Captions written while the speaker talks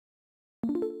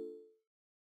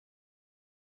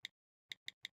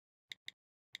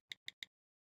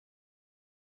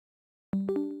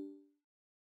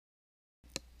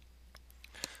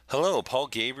Hello, Paul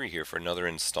Gabriel here for another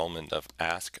installment of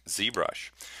AskZBrush.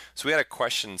 So we had a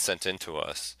question sent in to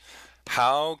us.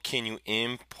 How can you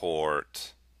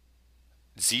import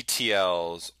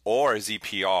ZTLs or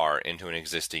ZPR into an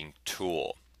existing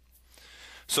tool?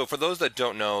 So for those that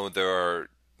don't know, there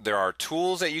are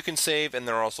tools that you can save and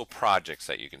there are also projects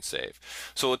that you can save.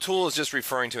 So a tool is just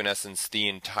referring to, in essence, the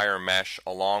entire mesh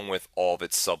along with all of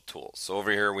its subtools. So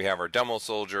over here we have our demo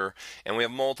soldier and we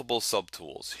have multiple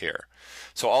subtools here.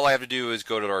 So all I have to do is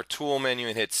go to our tool menu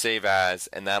and hit save as,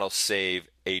 and that'll save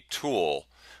a tool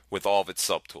with all of its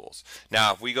subtools.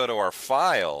 Now if we go to our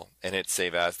file and hit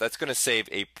save as, that's going to save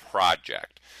a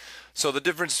project. So the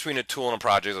difference between a tool and a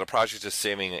project is a project is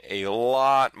saving a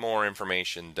lot more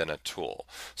information than a tool.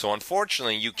 So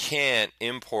unfortunately, you can't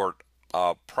import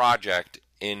a project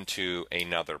into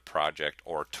another project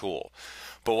or tool.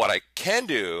 But what I can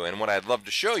do, and what I'd love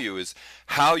to show you, is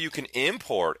how you can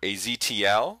import a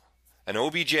ZTL, an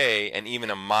OBJ, and even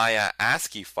a Maya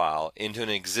ASCII file into an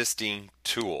existing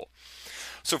tool.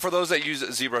 So for those that use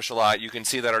ZBrush a lot, you can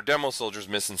see that our demo soldier is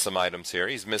missing some items here.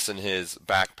 He's missing his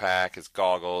backpack, his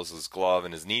goggles, his glove,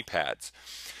 and his knee pads.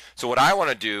 So what I want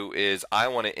to do is I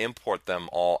want to import them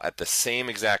all at the same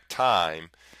exact time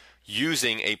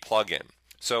using a plugin.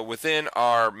 So within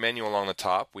our menu along the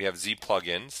top, we have Z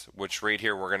plugins, which right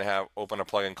here we're going to have open a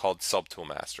plugin called Subtool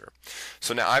Master.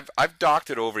 So now I've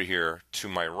docked it over here to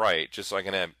my right just so I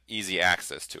can have easy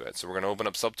access to it. So we're going to open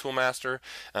up Subtool Master,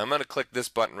 and I'm going to click this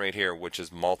button right here, which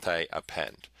is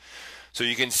multi-append. So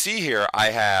you can see here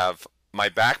I have my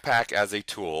backpack as a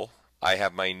tool, I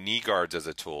have my knee guards as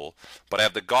a tool, but I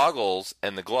have the goggles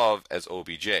and the glove as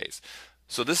OBJs.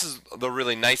 So this is the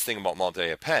really nice thing about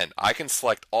multi-append. I can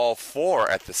select all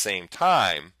four at the same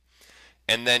time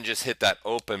and then just hit that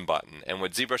open button. And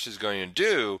what ZBrush is going to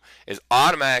do is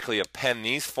automatically append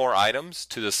these four items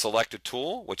to the selected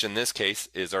tool, which in this case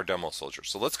is our demo soldier.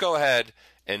 So let's go ahead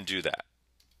and do that.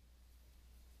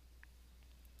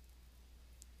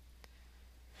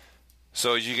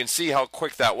 So as you can see how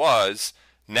quick that was,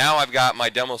 now I've got my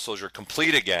demo soldier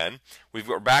complete again.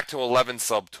 We're back to 11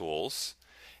 subtools.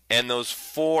 And those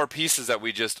four pieces that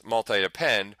we just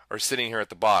multi-append are sitting here at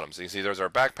the bottom. So you can see there's our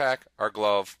backpack, our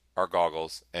glove, our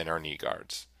goggles, and our knee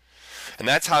guards. And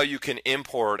that's how you can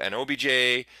import an OBJ,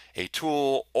 a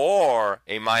tool, or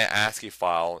a Maya ASCII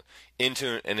file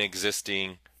into an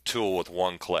existing tool with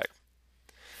one click.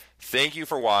 Thank you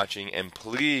for watching, and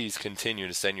please continue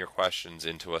to send your questions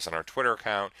into us on our Twitter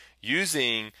account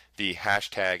using the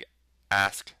hashtag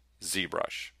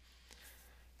AskZBrush.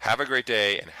 Have a great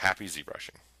day and happy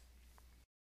ZBrushing.